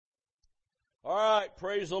All right,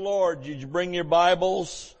 praise the Lord. Did you bring your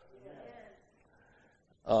Bibles?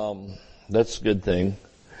 That's a good thing.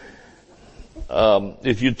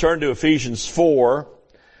 If you turn to Ephesians 4,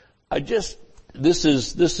 this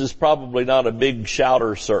is probably not a big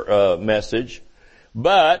shouter message,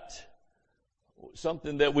 but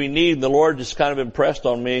something that we need. The Lord just kind of impressed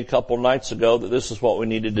on me a couple of nights ago that this is what we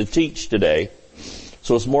needed to teach today.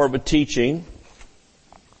 So it's more of a teaching.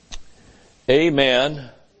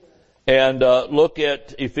 Amen. And look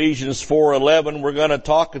at Ephesians 4:11. We're going to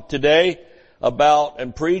talk today about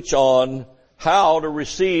and preach on how to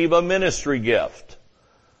receive a ministry gift.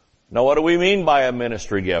 Now, what do we mean by a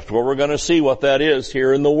ministry gift? Well, we're going to see what that is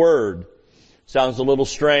here in the Word. Sounds a little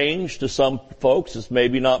strange to some folks. It's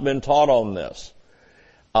maybe not been taught on this.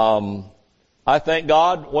 I thank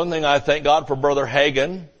God. One thing I thank God for Brother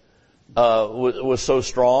Hagin was so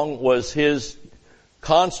strong was his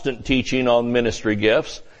constant teaching on ministry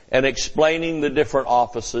gifts and explaining the different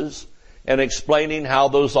offices and explaining how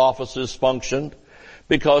those offices functioned.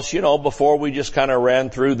 Because, before we just kind of ran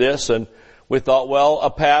through this and we thought, well, a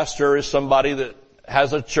pastor is somebody that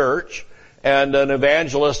has a church and an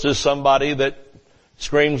evangelist is somebody that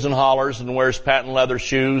screams and hollers and wears patent leather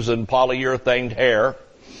shoes and polyurethane hair.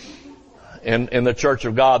 In the Church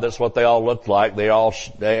of God, that's what they all looked like.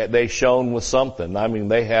 They shone with something. I mean,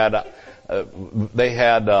 they had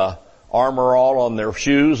armor all on their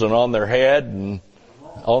shoes and on their head and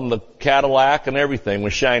on the Cadillac, and everything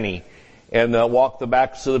was shiny, and walked the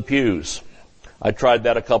backs of the pews. I tried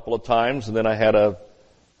that a couple of times, and then I had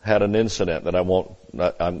an incident that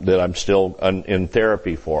I'm still in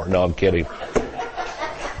therapy for. No, I'm kidding.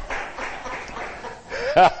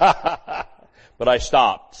 But I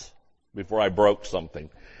stopped before I broke something.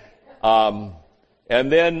 And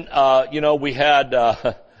then, we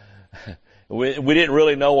had, we didn't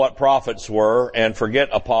really know what prophets were, and forget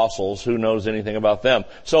apostles. Who knows anything about them?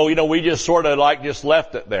 So, we just sort of just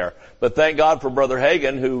left it there. But thank God for Brother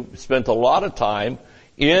Hagin, who spent a lot of time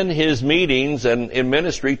in his meetings and in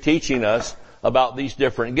ministry teaching us about these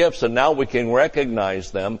different gifts, and now we can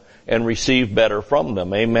recognize them and receive better from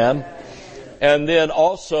them. Amen. And then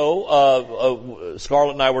also,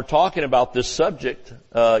 Scarlett and I were talking about this subject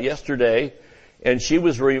yesterday, and she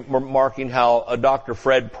was remarking how Dr.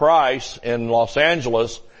 Fred Price in Los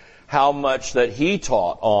Angeles, how much that he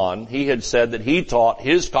taught on. He had said that he taught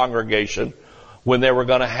his congregation when they were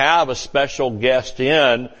going to have a special guest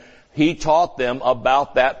in, he taught them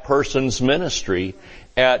about that person's ministry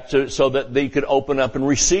so that they could open up and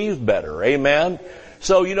receive better. Amen?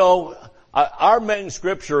 So, our main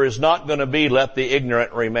scripture is not going to be let the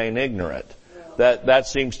ignorant remain ignorant. That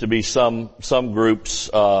seems to be some groups'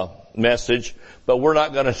 message. But we're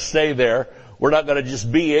not going to stay there. We're not going to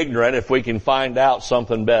just be ignorant if we can find out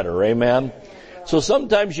something better. Amen? So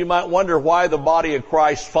sometimes you might wonder why the body of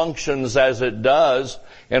Christ functions as it does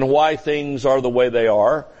and why things are the way they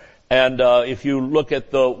are. And if you look at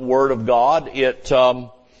the Word of God, it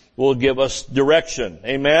will give us direction.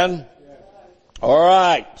 Amen? All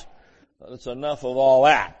right. That's enough of all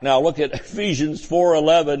that. Now look at Ephesians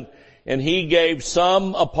 4:11. And he gave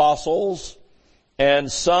some apostles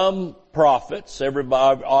and some prophets.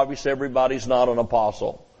 Obviously everybody's not an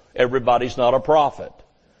apostle. Everybody's not a prophet.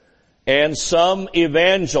 And some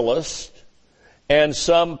evangelists and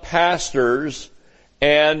some pastors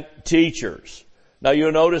and teachers. Now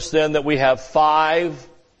you'll notice then that we have 5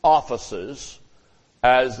 offices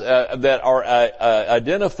that are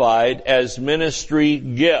identified as ministry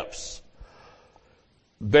gifts.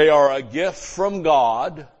 They are a gift from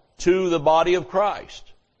God to the body of Christ.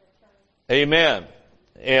 Amen.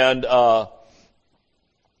 And we're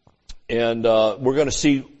going to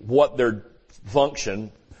see what their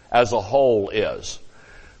function as a whole is.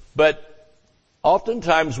 But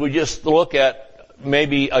oftentimes we just look at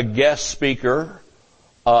maybe a guest speaker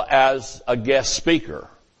as a guest speaker.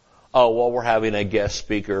 Oh, well, we're having a guest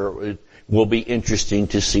speaker. It will be interesting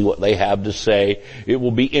to see what they have to say. It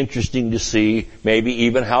will be interesting to see maybe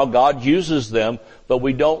even how God uses them. But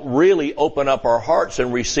we don't really open up our hearts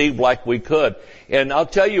and receive like we could. And I'll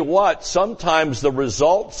tell you what, sometimes the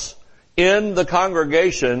results in the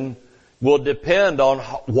congregation will depend on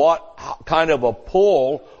what kind of a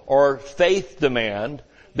pull or faith demand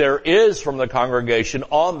there is from the congregation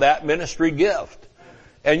on that ministry gift.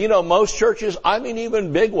 And most churches,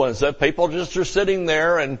 even big ones, that people just are sitting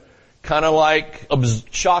there and kind of like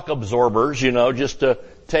shock absorbers, just to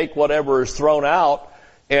take whatever is thrown out.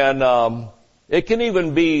 And it can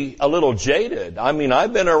even be a little jaded.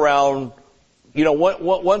 I've been around,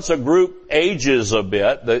 once a group ages a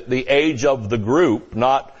bit, the age of the group,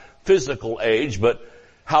 not physical age, but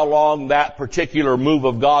how long that particular move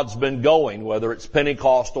of God's been going, whether it's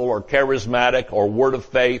Pentecostal or charismatic or Word of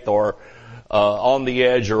Faith or on the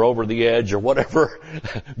edge or over the edge or whatever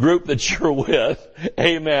group that you're with.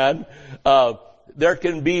 Amen. There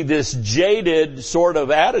can be this jaded sort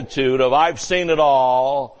of attitude of, I've seen it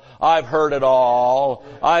all, I've heard it all,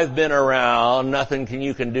 I've been around, nothing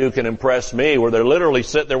you can do can impress me, where they're literally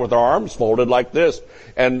sitting there with their arms folded like this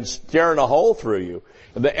and staring a hole through you.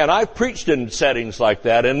 And I've preached in settings like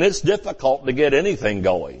that, and it's difficult to get anything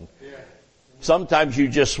going. Sometimes you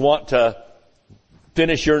just want to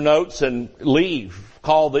finish your notes and leave,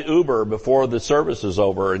 call the Uber before the service is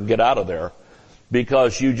over and get out of there,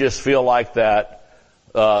 because you just feel like that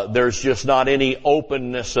there's just not any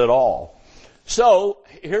openness at all. So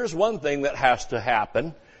here's one thing that has to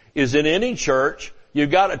happen, is in any church,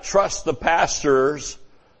 you've got to trust the pastor's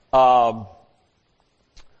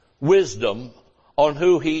wisdom on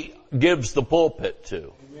who he gives the pulpit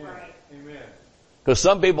to. Because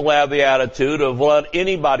some people have the attitude of, let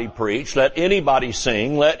anybody preach, let anybody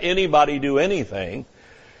sing, let anybody do anything,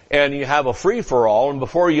 and you have a free-for-all, and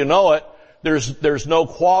before you know it, there's no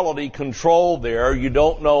quality control there. You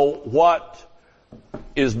don't know what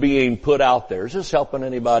is being put out there. Is this helping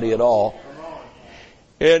anybody at all?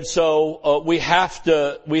 And so we have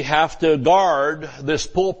to guard this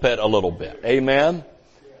pulpit a little bit. Amen.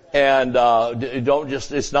 And don't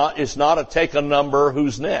just, it's not a take a number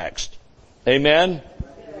who's next. Amen.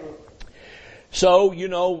 So,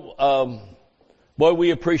 boy,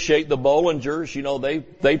 we appreciate the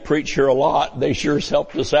Bollingers. They preach here a lot. They sure has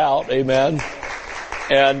helped us out. Amen.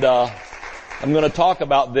 And I'm going to talk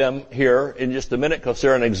about them here in just a minute, because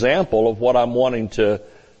they're an example of what I'm wanting to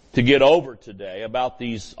get over today about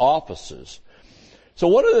these offices. So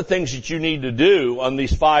one of the things that you need to do on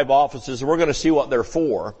these 5 offices, we're going to see what they're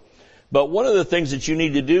for, but one of the things that you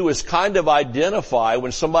need to do is kind of identify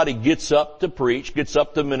when somebody gets up to preach, gets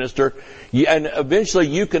up to minister, and eventually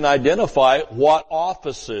you can identify what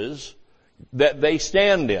offices that they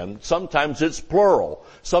stand in. Sometimes it's plural.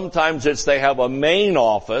 Sometimes it's they have a main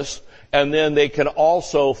office, and then they can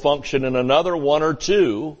also function in another 1 or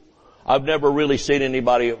 2. I've never really seen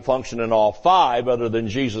anybody function in all 5 other than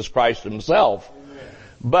Jesus Christ himself. Amen.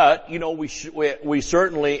 But, we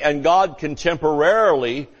certainly, and God can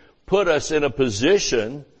temporarily put us in a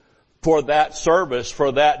position for that service,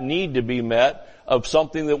 for that need to be met of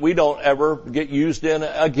something that we don't ever get used in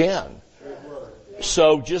again.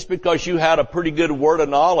 So just because you had a pretty good word of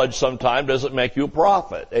knowledge sometime doesn't make you a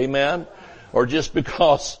prophet. Amen? Or just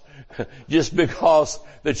because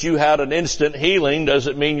that you had an instant healing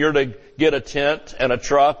doesn't mean you're to get a tent and a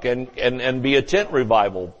truck and be a tent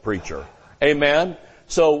revival preacher. Amen?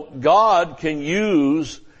 So God can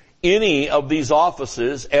use any of these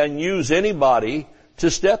offices and use anybody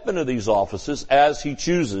to step into these offices as he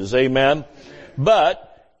chooses. Amen? But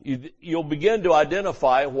you'll begin to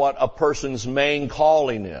identify what a person's main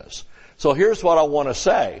calling is. So here's what I want to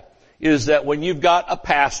say, is that when you've got a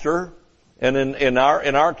pastor, and in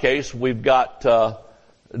our case, we've got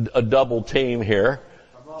a double team here,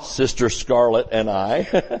 Sister Scarlett and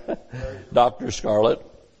I, Dr. Scarlett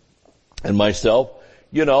and myself.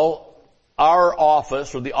 Our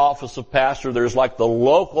office, or the office of pastor, there's like the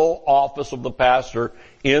local office of the pastor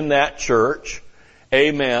in that church.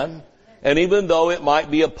 Amen. And even though it might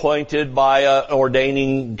be appointed by an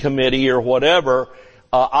ordaining committee or whatever,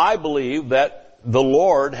 I believe that the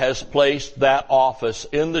Lord has placed that office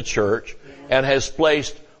in the church and has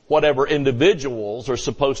placed whatever individuals are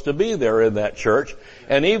supposed to be there in that church.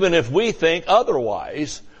 And even if we think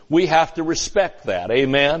otherwise, we have to respect that.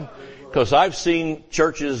 Amen? Because I've seen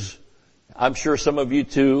churches, I'm sure some of you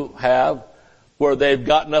too have, where they've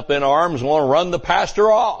gotten up in arms and want to run the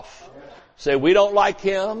pastor off. Say, we don't like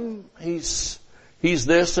him. He's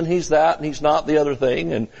this and he's that and he's not the other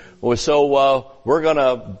thing. And so we're going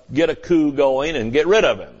to get a coup going and get rid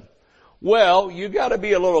of him. Well, you got to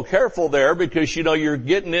be a little careful there, because you're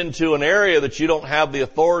getting into an area that you don't have the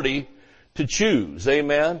authority to choose.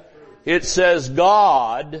 Amen. It says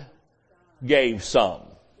God gave some.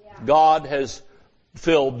 God has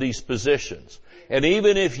filled these positions. And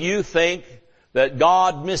even if you think that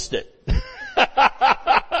God missed it,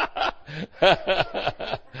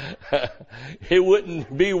 it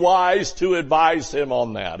wouldn't be wise to advise him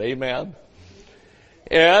on that. Amen.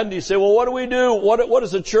 And you say, well, what do we do? What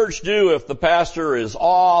does the church do if the pastor is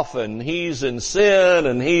off and he's in sin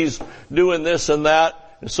and he's doing this and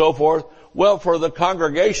that and so forth? Well, for the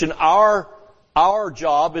congregation, our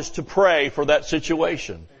job is to pray for that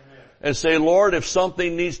situation. And say, Lord, if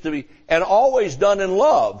something needs to be, and always done in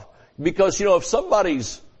love. Because, if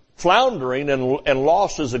somebody's floundering and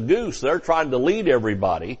lost as a goose. They're trying to lead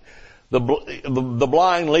everybody. The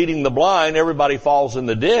blind leading the blind, everybody falls in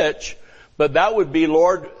the ditch. But that would be,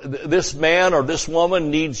 Lord, this man or this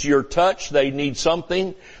woman needs your touch. They need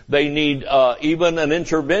something. They need even an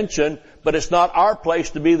intervention. But it's not our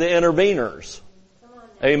place to be the interveners.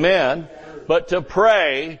 Amen. But to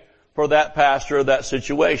pray for that pastor or that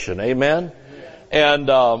situation. Amen. And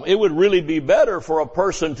it would really be better for a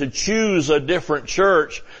person to choose a different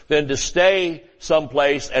church than to stay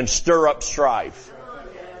someplace and stir up strife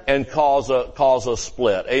and cause a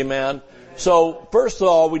split. Amen. So first of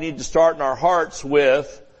all, we need to start in our hearts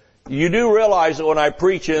with, you do realize that when I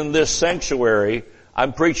preach in this sanctuary,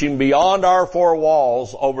 I'm preaching beyond our four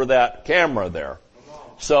walls over that camera there.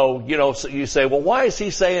 So, so you say, well, why is he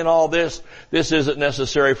saying all this? This isn't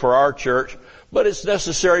necessary for our church. But it's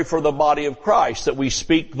necessary for the body of Christ that we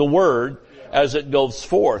speak the word as it goes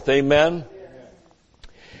forth. Amen.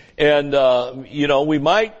 And, we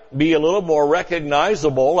might be a little more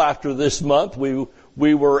recognizable after this month.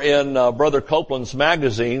 We were in, Brother Copeland's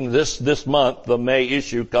magazine this month, the May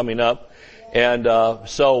issue coming up. And,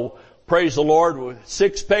 so praise the Lord,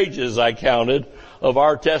 6 pages I counted of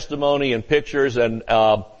our testimony and pictures, and,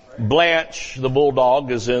 Blanche, the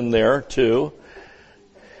bulldog, is in there too.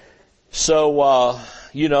 So,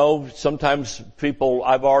 sometimes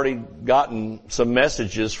I've already gotten some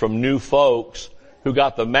messages from new folks who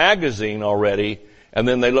got the magazine already, and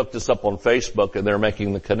then they looked us up on Facebook and they're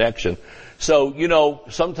making the connection. So,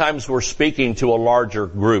 sometimes we're speaking to a larger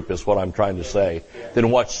group is what I'm trying to say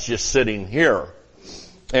than what's just sitting here.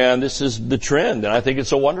 And this is the trend, and I think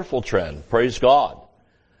it's a wonderful trend. Praise God.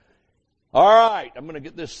 All right, I'm going to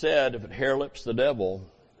get this said if it hair lips the devil.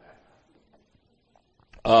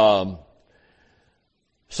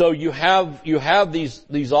 So you have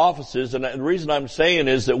these offices, and the reason I'm saying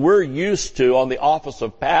is that we're used to, on the office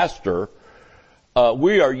of pastor,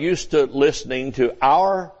 we are used to listening to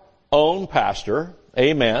our own pastor,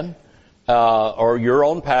 amen, or your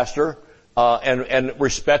own pastor, and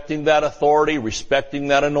respecting that authority, respecting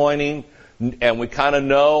that anointing, and we kind of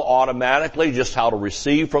know automatically just how to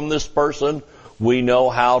receive from this person. We know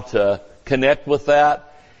how to connect with that.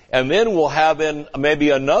 And then we'll have in maybe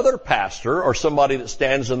another pastor or somebody that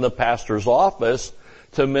stands in the pastor's office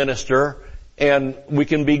to minister, and we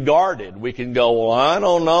can be guarded. We can go, well, I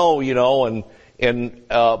don't know,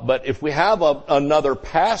 but if we have another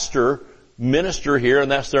pastor minister here,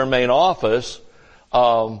 and that's their main office,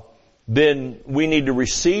 then we need to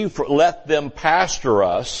let them pastor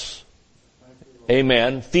us.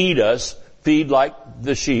 Amen. Feed us. Feed like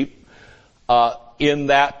the sheep. In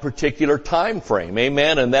that particular time frame.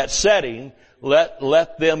 Amen. In that setting,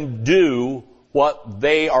 let them do what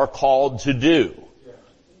they are called to do.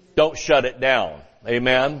 Don't shut it down.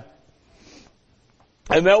 Amen.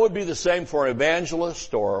 And that would be the same for an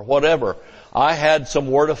evangelist or whatever. I had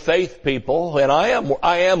some Word of Faith people, and I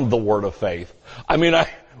am the Word of Faith.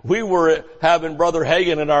 We were having Brother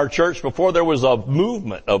Hagin in our church before there was a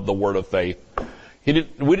movement of the Word of Faith. We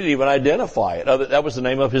didn't even identify it. That was the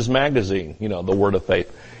name of his magazine, the Word of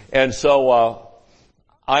Faith. And so,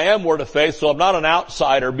 I am Word of Faith, so I'm not an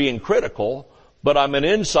outsider being critical, but I'm an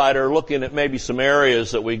insider looking at maybe some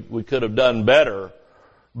areas that we could have done better.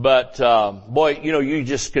 But, you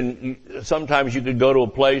just sometimes you could go to a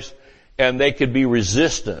place and they could be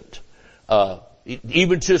resistant,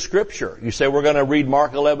 even to Scripture. You say, we're gonna read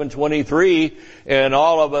Mark 11:23, and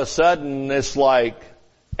all of a sudden it's like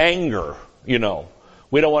anger. We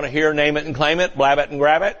don't want to hear name it and claim it, blab it and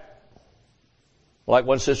grab it. Like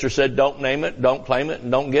one sister said, don't name it, don't claim it,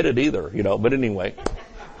 and don't get it either, but anyway.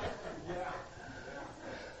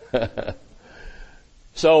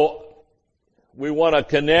 So, we want to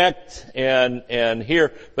connect and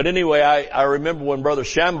hear. But anyway, I remember when Brother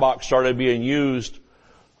Schambach started being used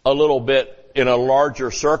a little bit in a larger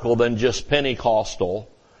circle than just Pentecostal.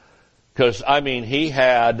 Because, he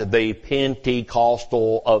had the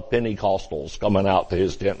Pentecostal of Pentecostals coming out to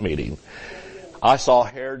his tent meeting. I saw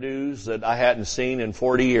hairdos that I hadn't seen in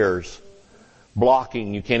 40 years.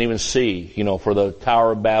 Blocking, you can't even see, for the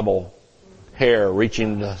Tower of Babel hair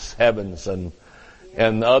reaching the heavens, and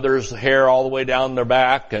others hair all the way down their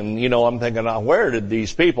back. And, I'm thinking, where did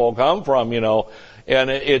these people come from, And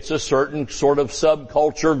it's a certain sort of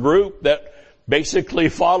subculture group that basically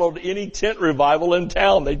followed any tent revival in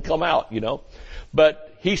town. They'd come out,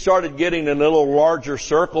 But he started getting in little larger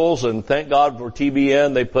circles, and thank God for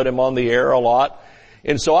TBN. They put him on the air a lot.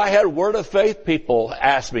 And so I had Word of Faith people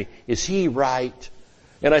ask me, is he right?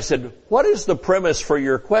 And I said, what is the premise for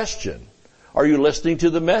your question? Are you listening to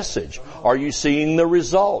the message? Are you seeing the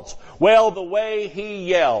results? Well, the way he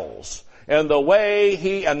yells and the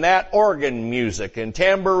way and that organ music and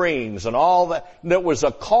tambourines and all that. There was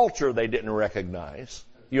a culture they didn't recognize.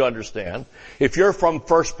 You understand? If you're from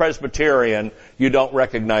First Presbyterian, you don't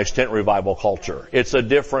recognize tent revival culture. It's a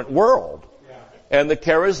different world. And the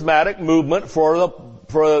charismatic movement for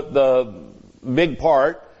the big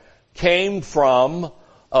part came from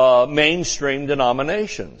mainstream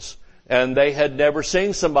denominations. And they had never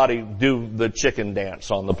seen somebody do the chicken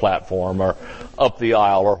dance on the platform or up the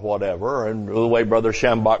aisle or whatever. And the way Brother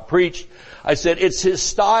Schambach preached, I said, it's his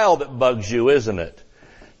style that bugs you, isn't it?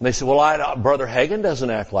 And they said, well, Brother Hagin doesn't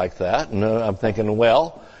act like that. And I'm thinking,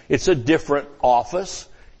 well, it's a different office.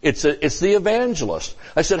 It's the evangelist.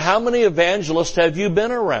 I said, how many evangelists have you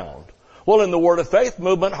been around? Well, in the Word of Faith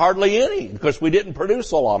movement, hardly any, because we didn't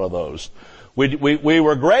produce a lot of those. We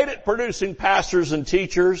were great at producing pastors and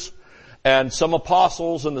teachers and some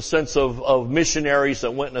apostles in the sense of missionaries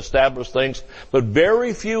that went and established things, but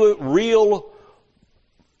very few real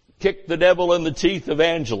kick the devil in the teeth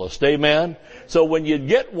evangelist. Amen? So when you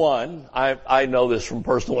get one, I know this from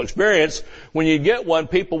personal experience, when you get one,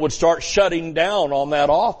 people would start shutting down on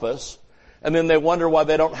that office, and then they wonder why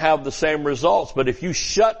they don't have the same results. But if you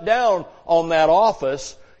shut down on that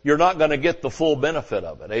office, you're not going to get the full benefit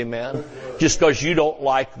of it. Amen? Just because you don't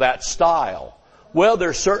like that style. Well,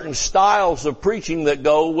 there's certain styles of preaching that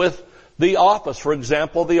go with the office. For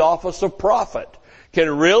example, the office of prophet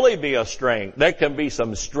can really be a strange. There can be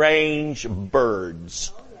some strange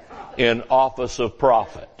birds in office of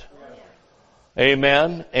prophet.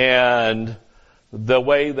 Amen? And the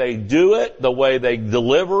way they do it, the way they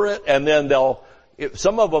deliver it, and then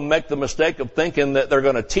some of them make the mistake of thinking that they're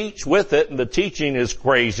going to teach with it, and the teaching is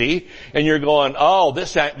crazy, and you're going, oh,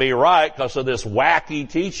 this can't be right because of this wacky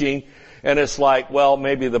teaching. And it's like, well,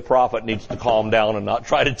 maybe the prophet needs to calm down and not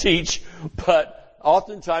try to teach. But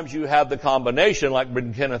oftentimes you have the combination, like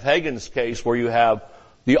in Kenneth Hagin's case, where you have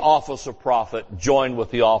the office of prophet joined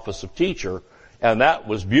with the office of teacher. And that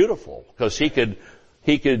was beautiful because he could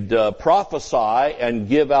prophesy and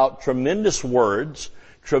give out tremendous words,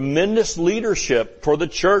 tremendous leadership for the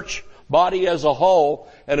church body as a whole,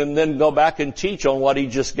 and then go back and teach on what he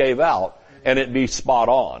just gave out, and it'd be spot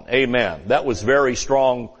on. Amen. That was very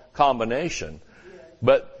strong combination.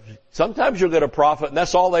 But sometimes you'll get a prophet, and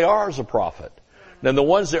that's all they are, is a prophet. Then the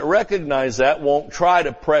ones that recognize that won't try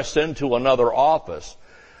to press into another office.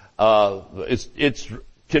 It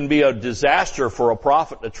can be a disaster for a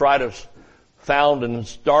prophet to try to found and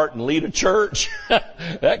start and lead a church.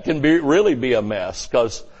 That can really be a mess,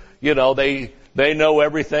 because they know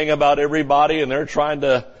everything about everybody, and they're trying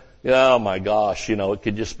to, oh my gosh, it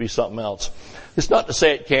could just be something else. It's not to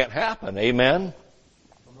say it can't happen. Amen.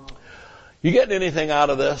 You getting anything out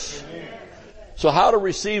of this? So how to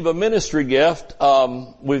receive a ministry gift.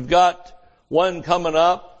 We've got one coming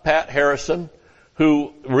up, Pat Harrison,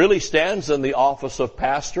 who really stands in the office of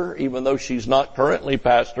pastor, even though she's not currently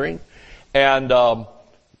pastoring. And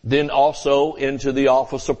then also into the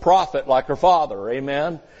office of prophet like her father.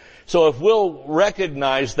 Amen. So if we'll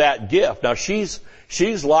recognize that gift. Now she's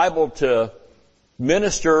liable to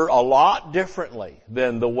minister a lot differently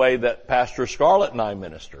than the way that Pastor Scarlett and I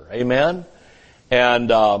minister. Amen.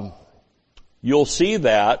 And you'll see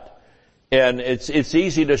that, and it's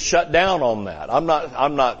easy to shut down on that.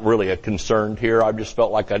 I'm not really concerned here. I just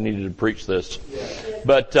felt like I needed to preach this.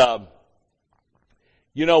 But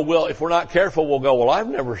if we're not careful, we'll go, well, I've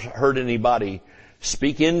never heard anybody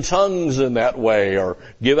speak in tongues in that way, or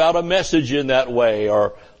give out a message in that way,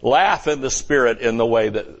 or laugh in the Spirit in the way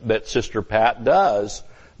that Sister Pat does.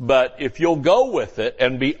 But if you'll go with it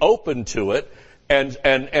and be open to it,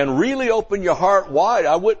 and really open your heart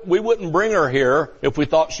wide, we wouldn't bring her here if we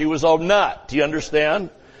thought she was a nut. Do you understand?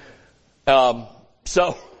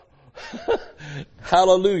 So,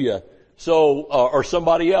 hallelujah. So, or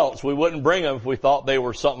somebody else, we wouldn't bring them if we thought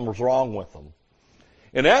something was wrong with them.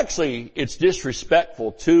 And actually, it's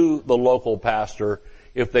disrespectful to the local pastor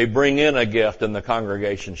if they bring in a gift and the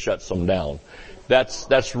congregation shuts them down.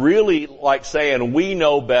 That's really like saying we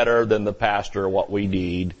know better than the pastor what we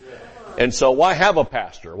need. And so why have a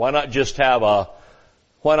pastor? Why not just have a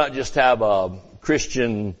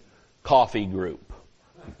Christian coffee group?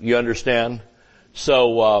 You understand?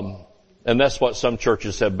 So, and that's what some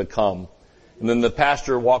churches have become. And then the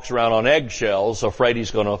pastor walks around on eggshells, afraid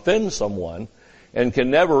he's going to offend someone, and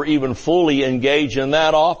can never even fully engage in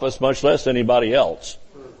that office, much less anybody else.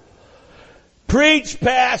 Preach,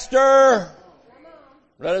 pastor!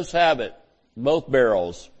 Let us have it. Both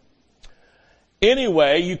barrels.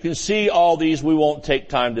 Anyway, you can see all these. We won't take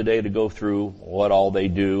time today to go through what all they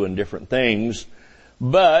do and different things.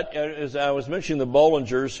 But as I was mentioning, the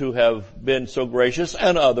Bollingers, who have been so gracious,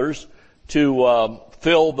 and others, to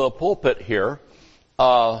fill the pulpit here,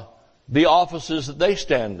 the offices that they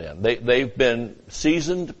stand in. They've been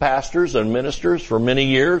seasoned pastors and ministers for many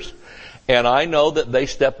years, and I know that they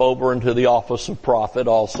step over into the office of prophet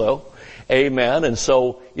also. Amen. And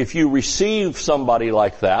so if you receive somebody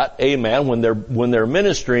like that, amen, when they're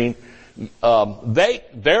ministering,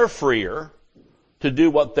 they're freer to do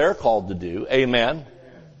what they're called to do. Amen.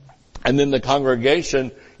 And then the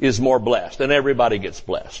congregation is more blessed, and everybody gets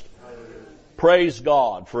blessed. Praise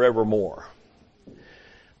God forevermore.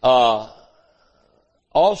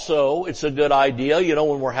 Also, it's a good idea,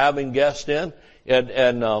 when we're having guests in,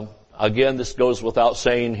 and again, this goes without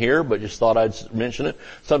saying here, but just thought I'd mention it.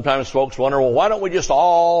 Sometimes folks wonder, well, why don't we just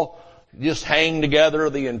all hang together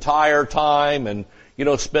the entire time and,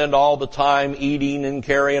 spend all the time eating and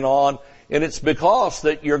carrying on? And it's because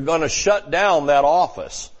that you're going to shut down that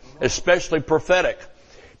office, especially prophetic,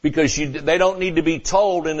 because they don't need to be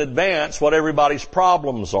told in advance what everybody's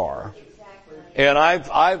problems are. And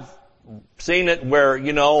I've seen it where,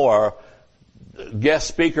 a guest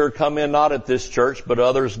speaker come in, not at this church, but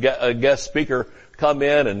others, a guest speaker come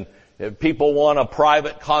in, and people want a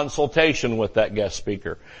private consultation with that guest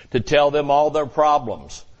speaker to tell them all their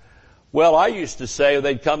problems. Well, I used to say,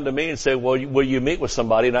 they'd come to me and say, well, will you meet with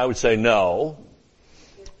somebody? And I would say, no.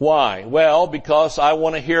 Why? Well, because I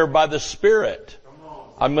want to hear by the Spirit.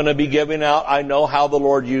 I'm going to be giving out, I know how the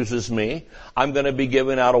Lord uses me. I'm going to be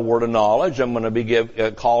giving out a word of knowledge. I'm going to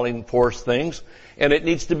be calling forth things. And it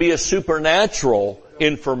needs to be a supernatural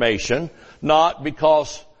information, not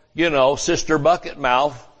because, Sister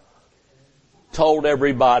Bucketmouth told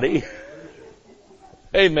everybody,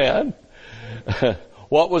 amen,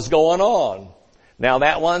 what was going on. Now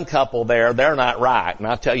that one couple there, they're not right. And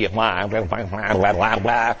I'll tell you why. Blah, blah, blah,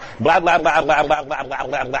 blah, blah, blah, blah,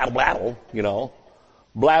 blah, blah, blah,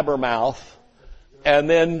 blabbermouth. And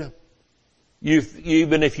then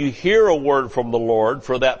even if you hear a word from the Lord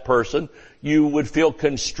for that person, you would feel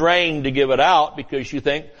constrained to give it out because you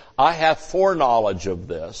think, I have foreknowledge of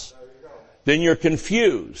this. Then you're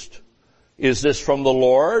confused. Is this from the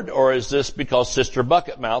Lord, or is this because Sister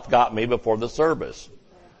Bucketmouth got me before the service?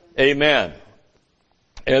 Amen.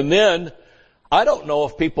 And then, I don't know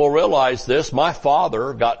if people realize this. My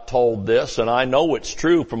father got told this, and I know it's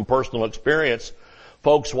true from personal experience.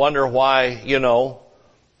 Folks wonder why,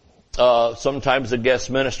 sometimes the guest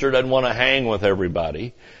minister doesn't want to hang with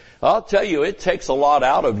everybody. I'll tell you, it takes a lot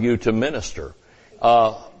out of you to minister.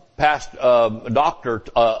 A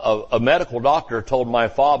medical doctor told my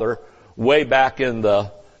father way back in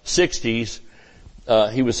the 60s,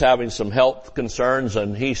 he was having some health concerns,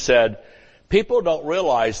 and he said, people don't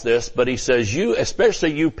realize this, but he says,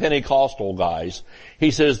 especially you Pentecostal guys,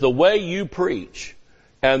 he says, the way you preach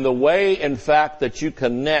and the way, in fact, that you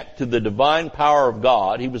connect to the divine power of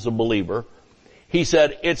God, he was a believer, he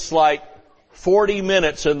said, it's like 40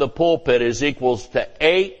 minutes in the pulpit is equals to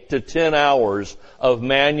 8 to 10 hours of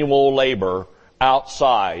manual labor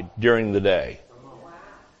outside during the day.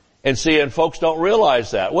 And see, and folks don't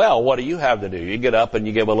realize that. Well, what do you have to do? You get up and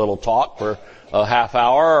you give a little talk for a half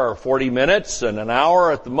hour or 40 minutes and an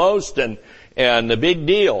hour at the most, and a big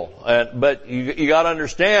deal. But you got to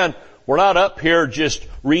understand, we're not up here just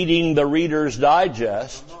reading the Reader's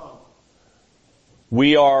Digest.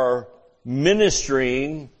 We are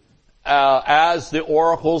ministering as the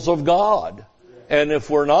oracles of God. And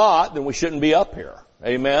if we're not, then we shouldn't be up here.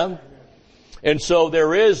 Amen? And so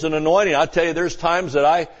there is an anointing. I tell you, there's times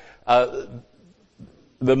that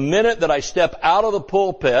the minute that I step out of the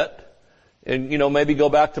pulpit and, maybe go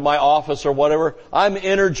back to my office or whatever, I'm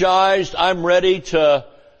energized. I'm ready to,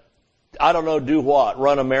 do what?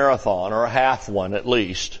 Run a marathon or a half one at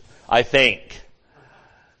least, I think.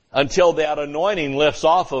 Until that anointing lifts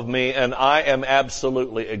off of me and I am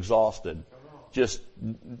absolutely exhausted. Just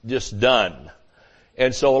done.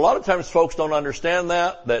 And so a lot of times folks don't understand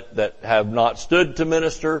that have not stood to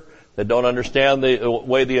minister, that don't understand the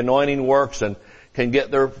way the anointing works and can get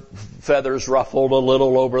their feathers ruffled a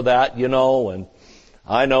little over that, and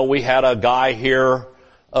I know we had a guy here,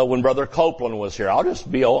 when Brother Copeland was here. I'll just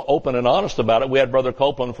be open and honest about it. We had Brother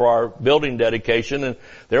Copeland for our building dedication, and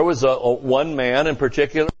there was one man in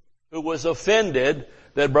particular who was offended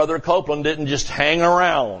that Brother Copeland didn't just hang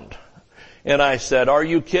around. And I said, are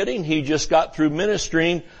you kidding? He just got through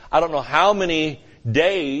ministering, I don't know how many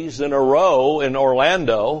days in a row in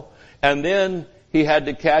Orlando, and then he had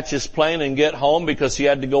to catch his plane and get home because he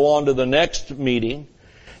had to go on to the next meeting.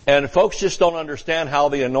 And folks just don't understand how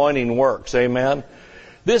the anointing works. Amen.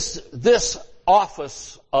 This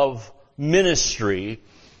office of ministry,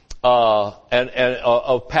 and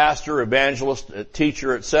of pastor, evangelist,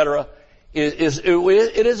 teacher, etc.,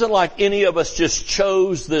 it isn't like any of us just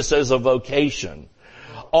chose this as a vocation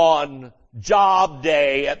on job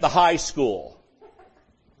day at the high school.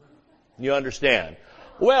 You understand?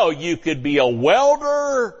 Well, you could be a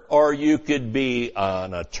welder, or you could be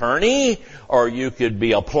an attorney, or you could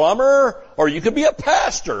be a plumber, or you could be a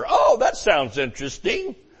pastor. Oh, that sounds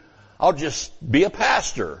interesting. I'll just be a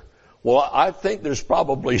pastor. Well, I think there's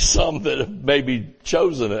probably some that have maybe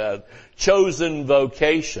chosen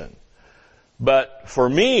vocation. But for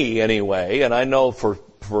me anyway, and I know for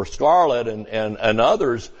Scarlett and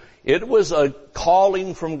others, it was a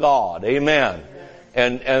calling from God. Amen.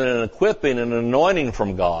 And an equipping and an anointing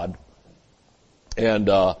from God. And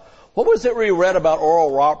what was it we read about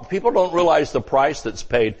Oral Roberts? People don't realize the price that's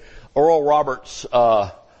paid. Oral Roberts,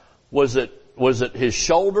 was it his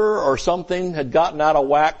shoulder or something had gotten out of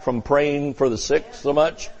whack from praying for the sick so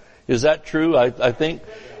much? Is that true? I think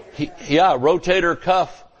rotator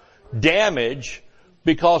cuff damage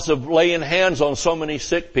because of laying hands on so many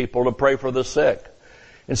sick people to pray for the sick.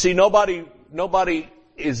 And see, nobody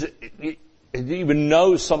even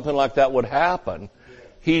knows something like that would happen.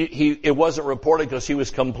 It wasn't reported because he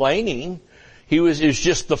was complaining. It's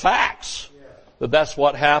just the facts. That's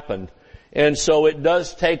what happened. And so it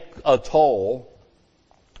does take a toll.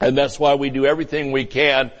 And that's why we do everything we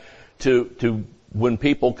can to when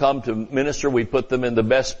people come to minister, we put them in the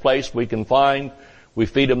best place we can find. We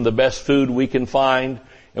feed them the best food we can find.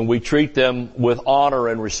 And we treat them with honor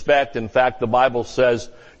and respect. In fact, the Bible says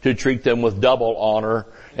to treat them with double honor.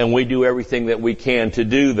 And we do everything that we can to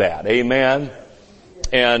do that. Amen.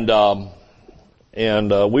 And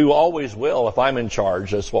we always will. If I'm in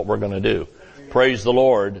charge, that's what we're going to do. Praise the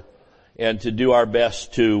Lord. And to do our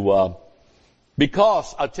best to,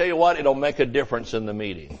 because I'll tell you what, it'll make a difference in the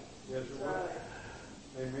meeting. Yes,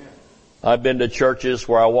 amen. I've been to churches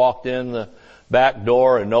where I walked in the back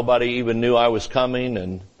door and nobody even knew I was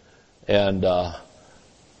coming, and I'd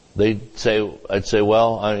say,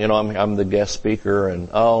 well, I'm the guest speaker, and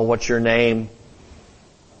oh, what's your name?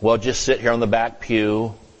 Well, just sit here on the back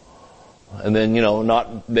pew, and then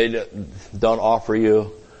they don't offer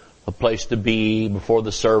you a place to be before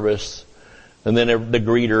the service, and then the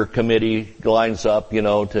greeter committee lines up,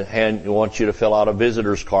 wants you to fill out a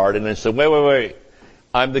visitor's card, and they say, wait,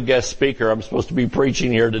 I'm the guest speaker, I'm supposed to be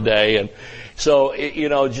preaching here today, and so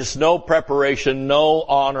just no preparation, no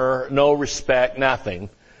honor, no respect,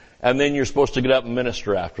 nothing. And then you're supposed to get up and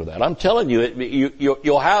minister after that. I'm telling you,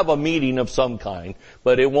 you'll have a meeting of some kind,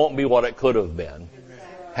 but it won't be what it could have been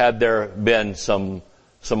had there been some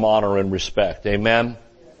honor and respect. Amen?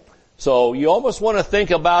 So you almost want to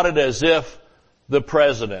think about it as if the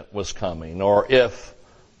president was coming, or if,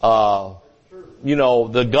 the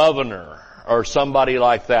governor or somebody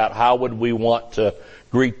like that. How would we want to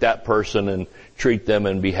greet that person and treat them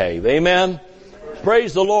and behave? Amen?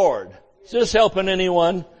 Praise the Lord. Is this helping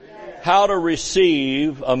anyone? How to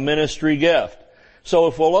receive a ministry gift. So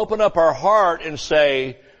if we'll open up our heart and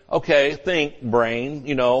say, okay, think, brain,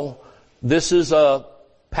 this is a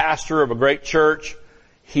pastor of a great church.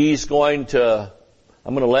 I'm going to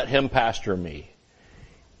let him pastor me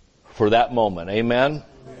for that moment. Amen.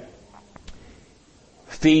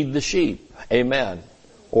 Feed the sheep. Amen.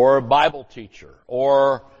 Or a Bible teacher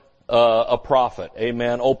or a prophet.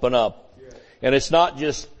 Amen. Open up. And it's not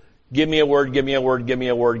just give me a word, give me a word, give me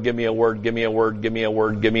a word, give me a word, give me a word, give me a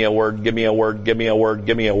word, give me a word, give me a word, give me a word,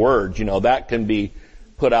 give me a word. That can be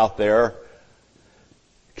put out there.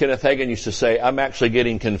 Kenneth Hagin used to say, I'm actually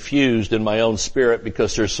getting confused in my own spirit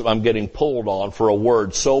because I'm getting pulled on for a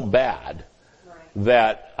word so bad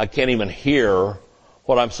that I can't even hear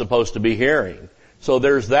what I'm supposed to be hearing. So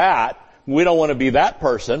there's that. We don't want to be that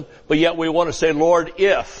person, but yet we want to say, Lord,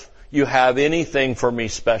 if you have anything for me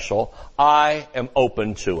special, I am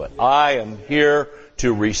open to it. I am here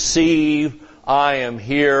to receive. I am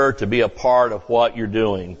here to be a part of what you're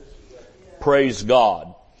doing. Praise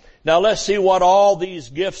God. Now let's see what all these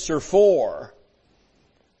gifts are for.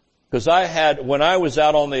 Because when I was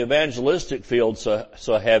out on the evangelistic field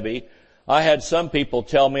so heavy, I had some people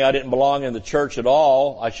tell me I didn't belong in the church at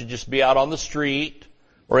all. I should just be out on the street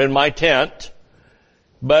or in my tent.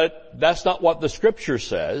 But that's not what the scripture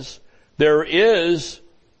says. There is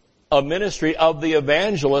a ministry of the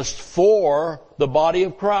evangelist for the body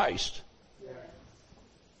of Christ.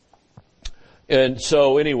 And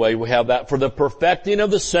so anyway, we have that for the perfecting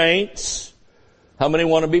of the saints. How many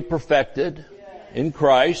want to be perfected in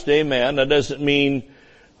Christ? Amen. That doesn't mean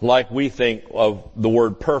like we think of the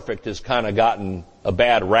word perfect has kind of gotten a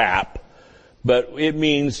bad rap. But it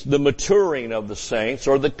means the maturing of the saints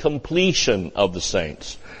or the completion of the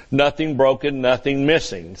saints. Nothing broken, nothing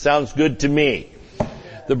missing. Sounds good to me.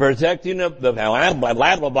 The protecting of the,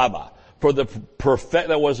 for the perfect,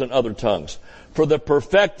 that wasn't other tongues. For the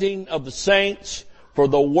perfecting of the saints, for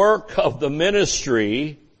the work of the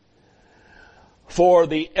ministry, for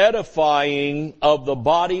the edifying of the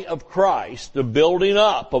body of Christ, the building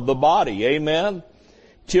up of the body, amen,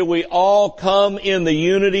 till we all come in the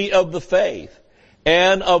unity of the faith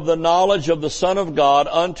and of the knowledge of the Son of God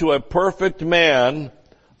unto a perfect man,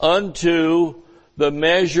 unto the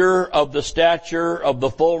measure of the stature of the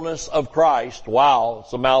fullness of Christ. Wow,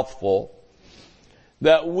 it's a mouthful.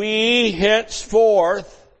 That we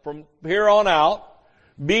henceforth, from here on out,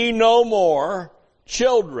 be no more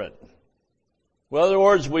children. In other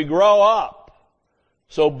words, we grow up.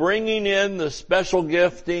 So bringing in the special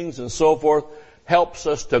giftings and so forth helps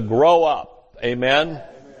us to grow up. Amen? Amen.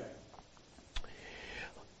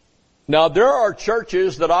 Now there are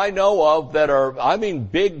churches that I know of that are,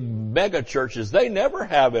 big mega churches. They never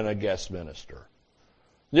have in a guest minister.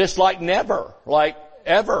 Just like never, like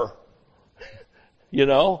ever. You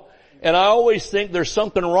know? And I always think there's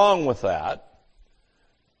something wrong with that.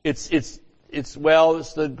 It's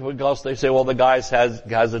because they say, well, the guy has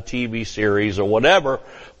a TV series or whatever.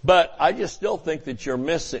 But I just still think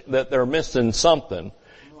that they're missing something,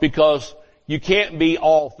 because you can't be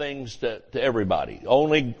all things to everybody.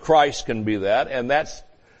 Only Christ can be that, and that's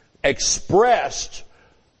expressed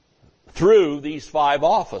through these 5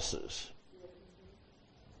 offices.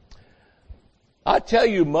 I tell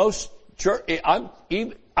you, most church, the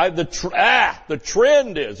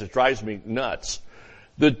trend is, it drives me nuts.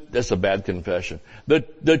 That's a bad confession.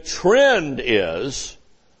 The trend is,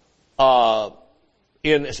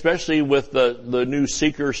 especially with the new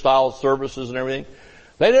seeker style services and everything,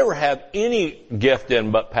 they never have any gift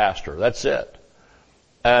in but pastor. That's it.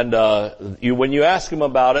 And, when you ask them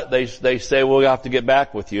about it, they say, well, we'll have to get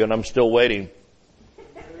back with you, and I'm still waiting.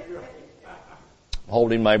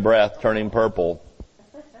 Holding my breath, turning purple.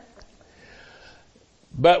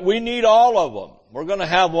 But we need all of them. We're going to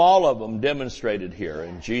have all of them demonstrated here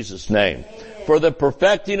in Jesus' name. Amen. For the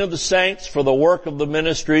perfecting of the saints, for the work of the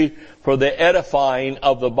ministry, for the edifying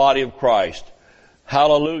of the body of Christ.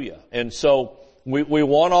 Hallelujah. And so we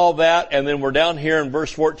want all that, and then we're down here in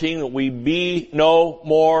verse 14 that we be no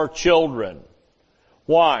more children.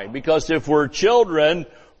 Why? Because if we're children,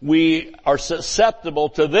 we are susceptible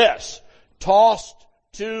to this. Tossed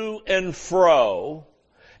to and fro,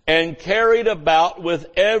 and carried about with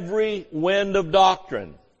every wind of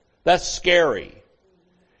doctrine. That's scary.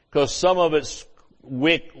 Because some of it's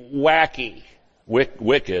wacky.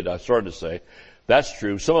 Wicked, I started to say. That's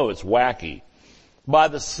true. Some of it's wacky. By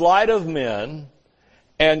the sleight of men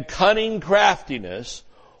and cunning craftiness,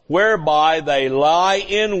 whereby they lie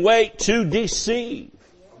in wait to deceive.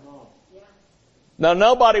 Now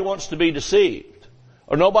nobody wants to be deceived.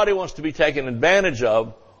 Or nobody wants to be taken advantage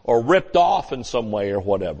of or ripped off in some way or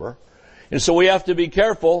whatever. And so we have to be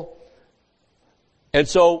careful. And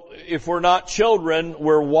so if we're not children,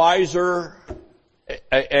 we're wiser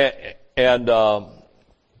and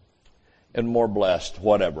more blessed,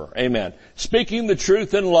 whatever. Amen. Speaking the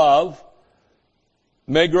truth in love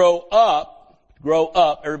may grow up.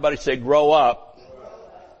 Everybody say grow up.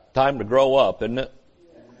 Time to grow up, isn't it?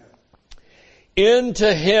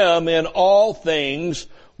 Into him in all things,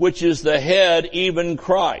 which is the head, even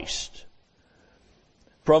Christ,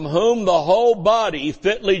 from whom the whole body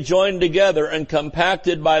fitly joined together and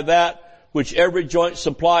compacted by that which every joint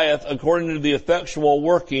supplieth, according to the effectual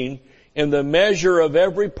working in the measure of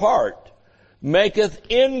every part, maketh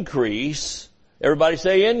increase, everybody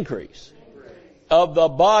say increase, of the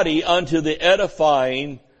body unto the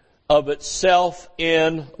edifying of itself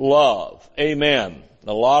in love. Amen.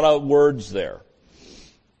 A lot of words there.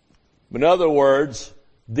 In other words,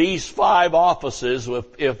 these 5 offices,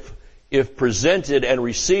 if presented and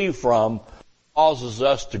received from, causes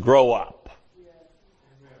us to grow up.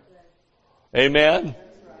 Amen?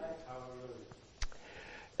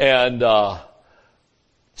 And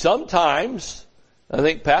sometimes, I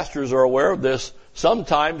think pastors are aware of this,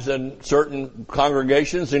 sometimes in certain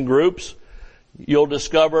congregations and groups, you'll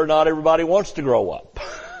discover not everybody wants to grow up.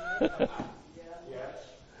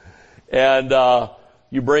 And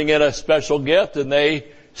you bring in a special gift and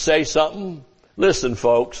they say something. Listen,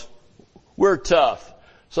 folks, we're tough.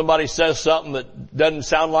 Somebody says something that doesn't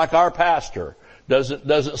sound like our pastor,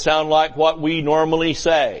 doesn't sound like what we normally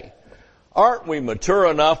say. Aren't we mature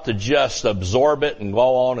enough to just absorb it and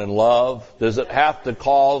go on in love? Does it have to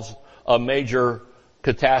cause a major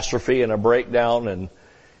catastrophe and a breakdown?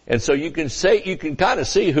 And so you can kind of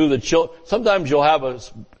see who the children, sometimes you'll have a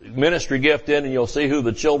ministry gift in and you'll see who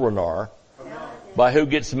the children are by who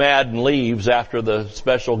gets mad and leaves after the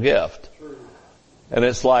special gift. And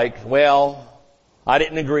it's like, well, I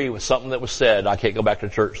didn't agree with something that was said. I can't go back to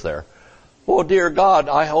church there. Well, dear God,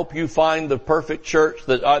 I hope you find the perfect church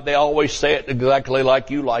that they always say it exactly like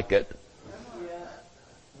you like it.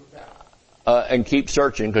 And keep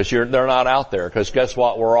searching, because they're not out there. Because guess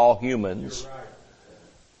what? We're all humans.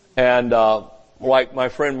 And like my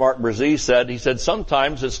friend Mark Brzee said, he said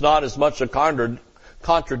sometimes it's not as much a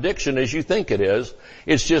contradiction as you think it is.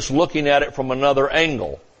 It's just looking at it from another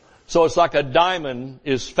angle. So it's like a diamond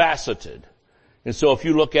is faceted. And so if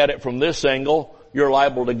you look at it from this angle, you're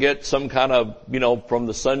liable to get some kind of, from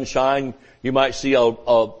the sunshine, you might see a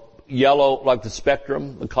yellow, like the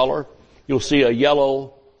spectrum, the color. You'll see a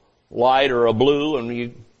yellow light or a blue, and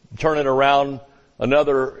you turn it around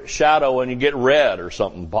another shadow and you get red or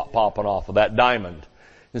something popping off of that diamond.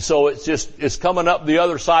 And so it's coming up the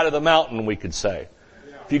other side of the mountain, we could say.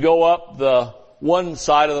 If you go up the one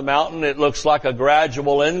side of the mountain, it looks like a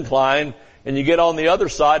gradual incline, and you get on the other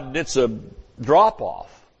side and it's a drop off.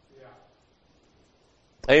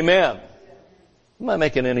 Amen. Am I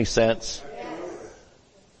making any sense?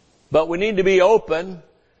 But we need to be open.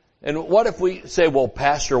 And what if we say, well,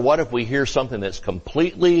 Pastor, what if we hear something that's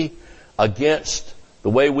completely against the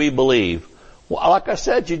way we believe? Well, like I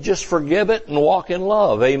said, you just forgive it and walk in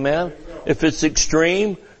love. Amen. If it's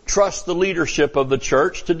extreme, trust the leadership of the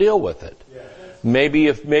church to deal with it.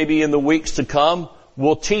 Maybe in the weeks to come,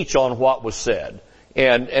 we'll teach on what was said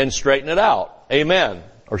and straighten it out. Amen.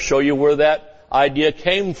 Or show you where that idea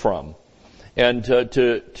came from. And so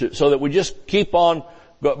that we just keep on.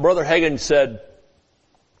 Brother Hagin said,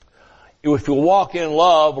 if you walk in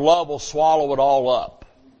love, love will swallow it all up.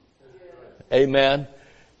 Amen.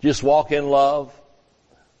 Just walk in love.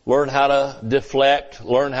 Learn how to deflect.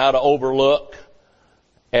 Learn how to overlook.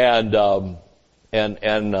 And the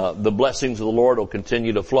blessings of the Lord will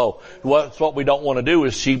continue to flow. What we don't want to do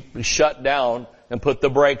is shut down and put the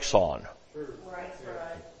brakes on.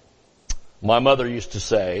 My mother used to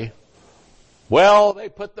say, well, they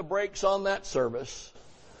put the brakes on that service.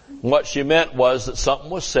 And what she meant was that something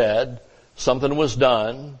was said, something was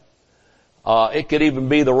done. It could even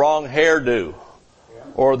be the wrong hairdo.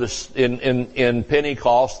 Or in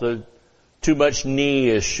Pentecost, too much knee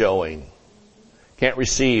is showing. Can't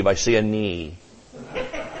receive, I see a knee.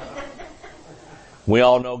 We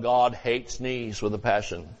all know God hates knees with a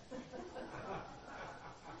passion.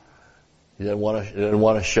 He doesn't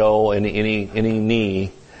want to show any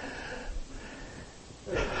knee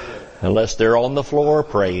unless they're on the floor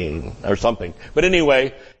praying or something. But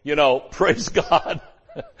anyway, praise God.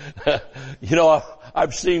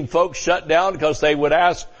 I've seen folks shut down because they would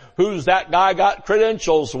ask, who's that guy got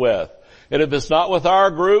credentials with? And if it's not with our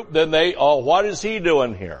group, then what is he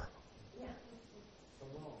doing here?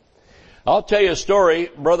 I'll tell you a story.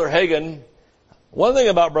 Brother Hagin, one thing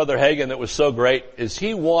about Brother Hagin that was so great is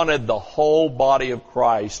he wanted the whole body of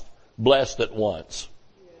Christ blessed at once.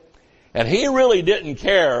 And he really didn't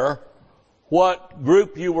care what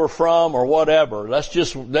group you were from or whatever. Let's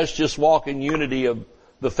just walk in unity of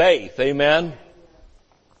the faith. Amen.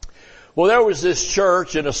 Well, there was this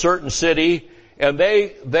church in a certain city, and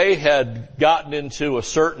they had gotten into a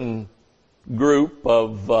certain group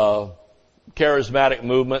of charismatic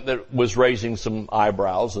movement that was raising some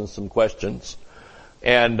eyebrows and some questions.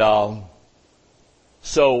 And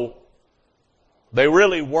so they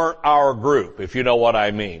really weren't our group, if you know what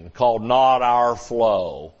I mean, called Not Our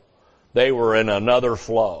Flow. They were in another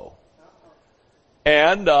flow.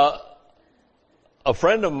 And a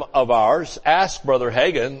friend of ours asked Brother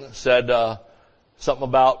Hagin, said something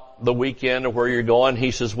about the weekend or where you're going.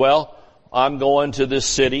 He says, well, I'm going to this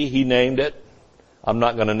city. He named it. I'm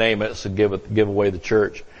not going to name it, so give away the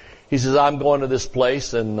church. He says, I'm going to this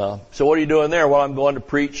place, and so what are you doing there? Well, I'm going to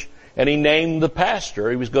preach. And he named the pastor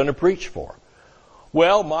he was going to preach for.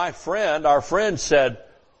 Well, our friend said,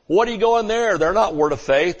 what are you going there? They're not Word of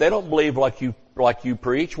Faith. They don't believe like you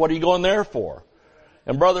preach. What are you going there for?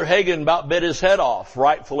 And Brother Hagin about bit his head off,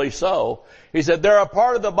 rightfully so. He said, they're a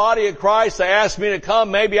part of the body of Christ. They asked me to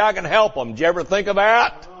come. Maybe I can help them. Did you ever think of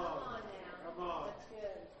that? Come on.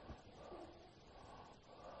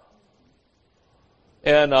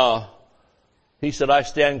 And he said, I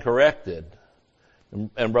stand corrected.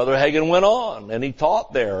 And Brother Hagin went on, and he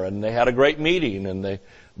taught there, and they had a great meeting, and they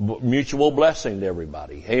mutual blessing to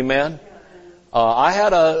everybody. Amen. There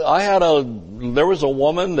was a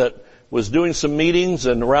woman that was doing some meetings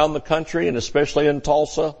and around the country, and especially in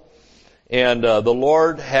Tulsa, and the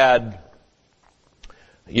Lord had,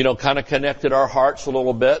 kind of connected our hearts a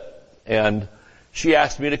little bit, and she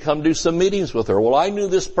asked me to come do some meetings with her. Well, I knew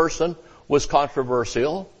this person was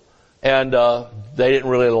controversial, and they didn't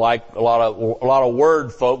really like a lot of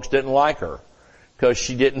word folks didn't like her because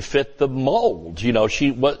she didn't fit the mold. You know,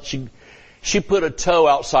 she put a toe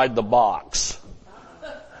outside the box.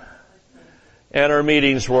 And her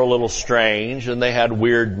meetings were a little strange, and they had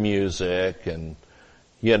weird music and,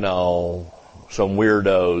 you know, some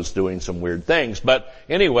weirdos doing some weird things. But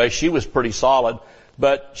anyway, she was pretty solid.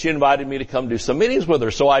 But she invited me to come do some meetings with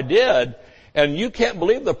her, so I did. And you can't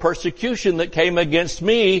believe the persecution that came against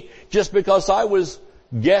me just because I was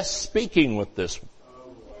guest speaking with this.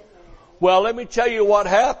 Well, let me tell you what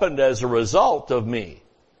happened as a result of me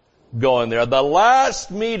going there. The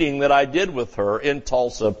last meeting that I did with her in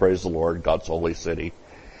Tulsa, praise the Lord, God's holy city.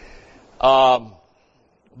 The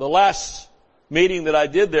last meeting that I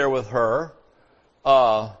did there with her,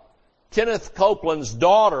 Kenneth Copeland's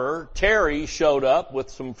daughter, Terry, showed up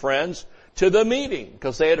with some friends to the meeting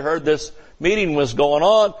because they had heard this meeting was going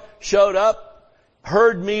on, showed up,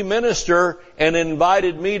 heard me minister, and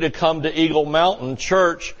invited me to come to Eagle Mountain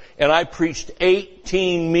Church, and I preached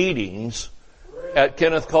 18 meetings at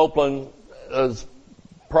Kenneth Copeland's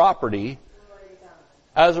property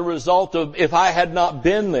as a result of, if I had not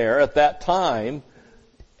been there at that time,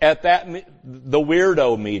 at the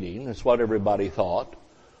weirdo meeting, that's what everybody thought,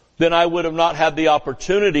 then I would have not had the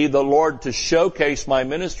opportunity, the Lord, to showcase my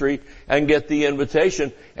ministry and get the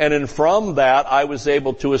invitation. And from that, I was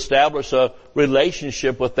able to establish a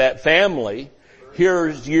relationship with that family.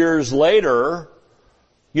 Here's years later,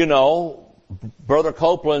 you know, Brother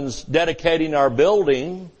Copeland's dedicating our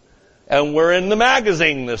building, and we're in the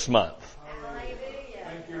magazine this month.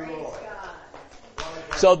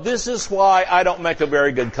 So this is why I don't make a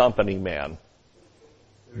very good company man.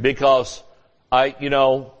 Because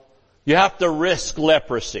you have to risk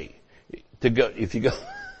leprosy to go. If you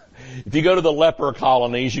go to the leper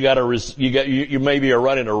colonies, you maybe are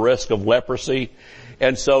running a risk of leprosy.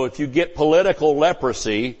 And so if you get political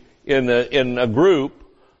leprosy in a group,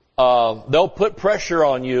 they'll put pressure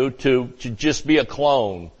on you to just be a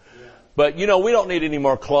clone. But we don't need any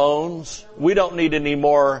more clones. We don't need any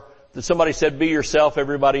more. Somebody said, be yourself,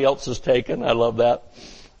 everybody else is taken. I love that.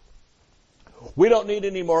 We don't need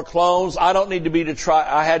any more clones. I don't need to be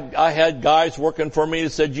I had guys working for me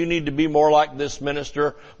that said, you need to be more like this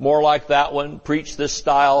minister, more like that one, preach this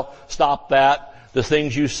style, stop that. The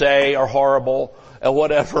things you say are horrible and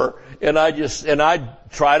whatever. And I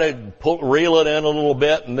try to reel it in a little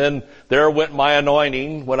bit, and then there went my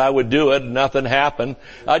anointing when I would do it and nothing happened.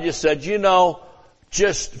 I just said,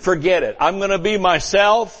 just forget it. I'm going to be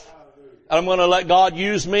myself. I'm going to let God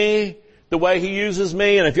use me the way He uses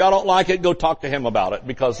me, and if y'all don't like it, go talk to Him about it,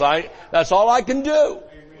 because that's all I can do.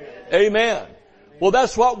 Amen. Well,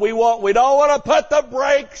 that's what we want. We don't want to put the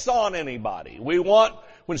brakes on anybody. We want,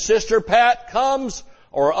 when Sister Pat comes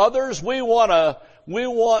or others, we want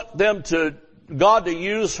God to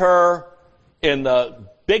use her in the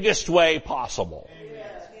biggest way possible.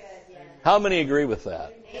 How many agree with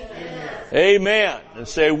that? Amen. And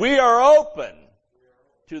say, we are open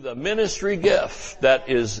to the ministry gift that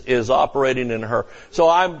is operating in her. So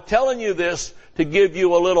I'm telling you this to give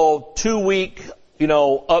you a little 2-week,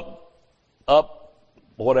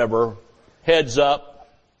 heads up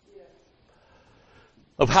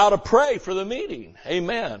of how to pray for the meeting.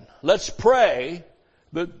 Amen. Let's pray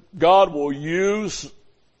that God will use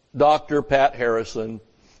Dr. Pat Harrison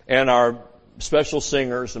and our special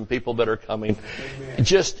singers and people that are coming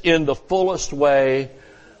just in the fullest way.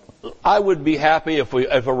 I would be happy if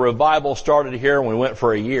a revival started here and we went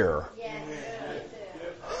for a year.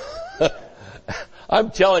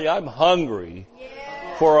 I'm telling you, I'm hungry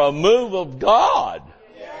for a move of God.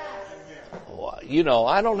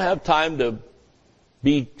 I don't have time to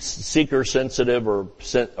be seeker sensitive or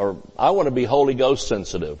I want to be Holy Ghost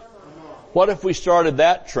sensitive. What if we started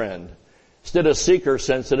that trend? Instead of seeker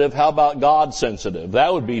sensitive, how about God sensitive?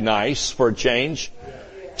 That would be nice for a change.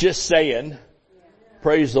 Just saying.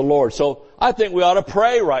 Praise the Lord. So I think we ought to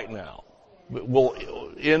pray right now. We'll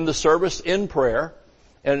end the service in prayer.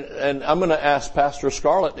 And I'm going to ask Pastor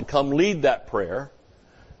Scarlett to come lead that prayer.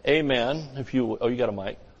 Amen. You got a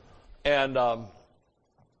mic. And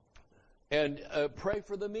pray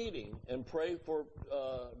for the meeting and pray for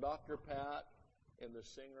Dr. Pat and the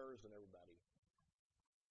singers and everybody.